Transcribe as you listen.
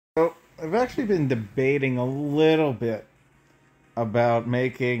I've actually been debating a little bit about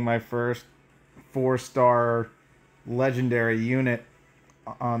making my first 4-star legendary unit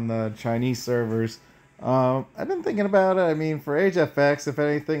on the Chinese servers. I've been thinking about it. I mean, for HFX, if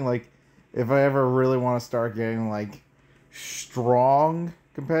anything, like, if I ever really want to start getting, like, strong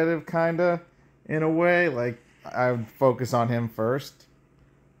competitive, kinda, in a way, like, I would focus on him first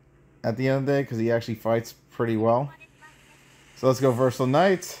at the end of the day, because he actually fights pretty well. So let's go Versal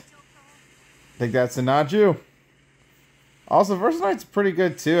Knight. I think that's Sinanju. Also, Versal Knight's pretty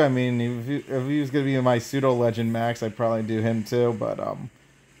good too. I mean, if he was gonna be my pseudo legend max, I'd probably do him too. But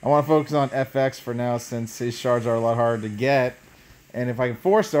I want to focus on FX for now since his shards are a lot harder to get. And if I can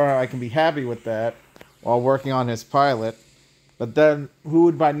 4-star, I can be happy with that while working on his pilot. But then, who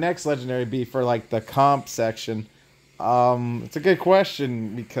would my next legendary be for like the comp section? It's a good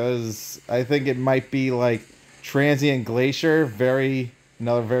question because I think it might be like Transient Glacier,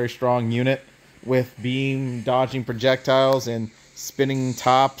 another very strong unit with beam dodging projectiles and spinning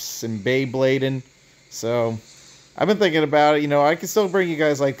tops and Beyblading. So I've been thinking about it. You know, I can still bring you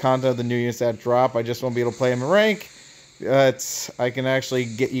guys like content of the new units that drop. I just won't be able to play them in rank. But I can actually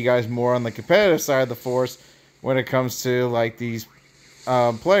get you guys more on the competitive side of the force when it comes to like these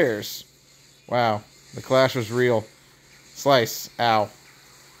players. Wow, the clash was real. Slice, ow.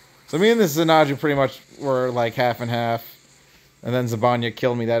 So me and this Sinanju pretty much were like half and half. And then Zabanya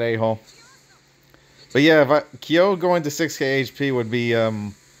killed me, that a-hole. But yeah, Kyo going to 6k HP would be a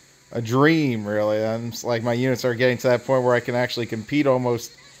dream, really. And it's like my units are getting to that point where I can actually compete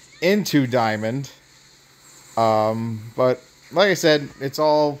almost into Diamond. But like I said, it's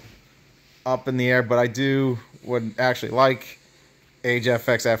all up in the air. But I would actually like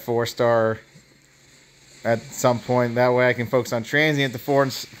HFX at 4-star at some point. That way I can focus on Transient to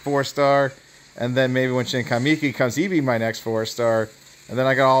 4-star. And then maybe when Shin Kamiki comes, he'd be my next 4-star. And then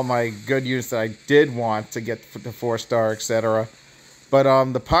I got all my good units that I did want to get to 4-star, etc. But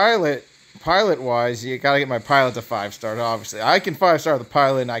the pilot-wise, you gotta get my pilot to 5-star, obviously. I can 5-star the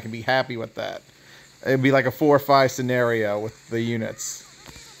pilot, and I can be happy with that. It'd be like a 4-5 scenario with the units.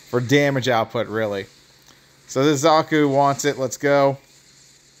 For damage output, really. So this Zaku wants it. Let's go.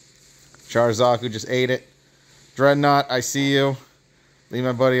 Zaku just ate it. Dreadnought, I see you. Leave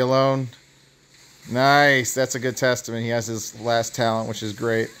my buddy alone. Nice. That's a good testament. He has his last talent, which is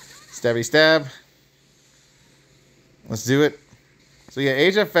great. Stabby stab. Let's do it. So yeah,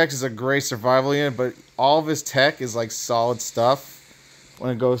 HFX is a great survival unit, but all of his tech is like solid stuff. When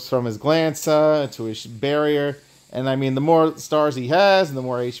it goes from his glance to his barrier. And I mean, the more stars he has and the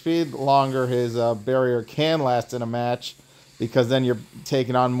more HP, the longer his barrier can last in a match. Because then you're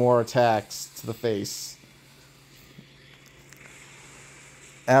taking on more attacks to the face.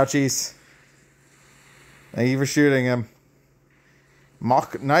 Ouchies. Thank you for shooting him.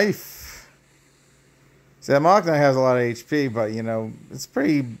 Mock Knife. See, that Mock Knife has a lot of HP, but, you know, it's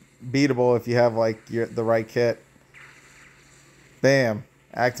pretty beatable if you have, like, the right kit. Bam.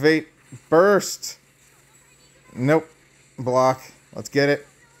 Activate. Burst. Nope. Block. Let's get it.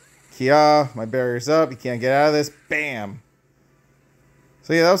 Kia. My barrier's up. You can't get out of this. Bam.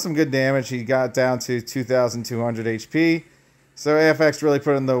 So, yeah, that was some good damage. He got down to 2,200 HP. So, AFX really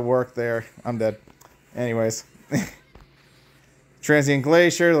put in the work there. I'm dead. Anyways, Transient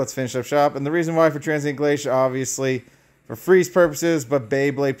Glacier, let's finish up shop. And the reason why for Transient Glacier, obviously, for freeze purposes, but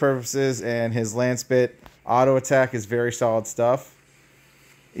Beyblade purposes, and his Lance Bit auto attack is very solid stuff.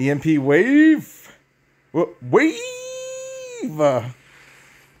 EMP Wave! Wave!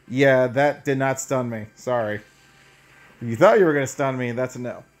 Yeah, that did not stun me. Sorry. If you thought you were going to stun me, that's a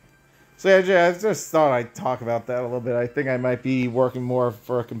no. So yeah, I just thought I'd talk about that a little bit. I think I might be working more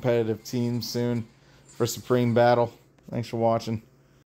for a competitive team soon. For Supreme Battle. Thanks for watching.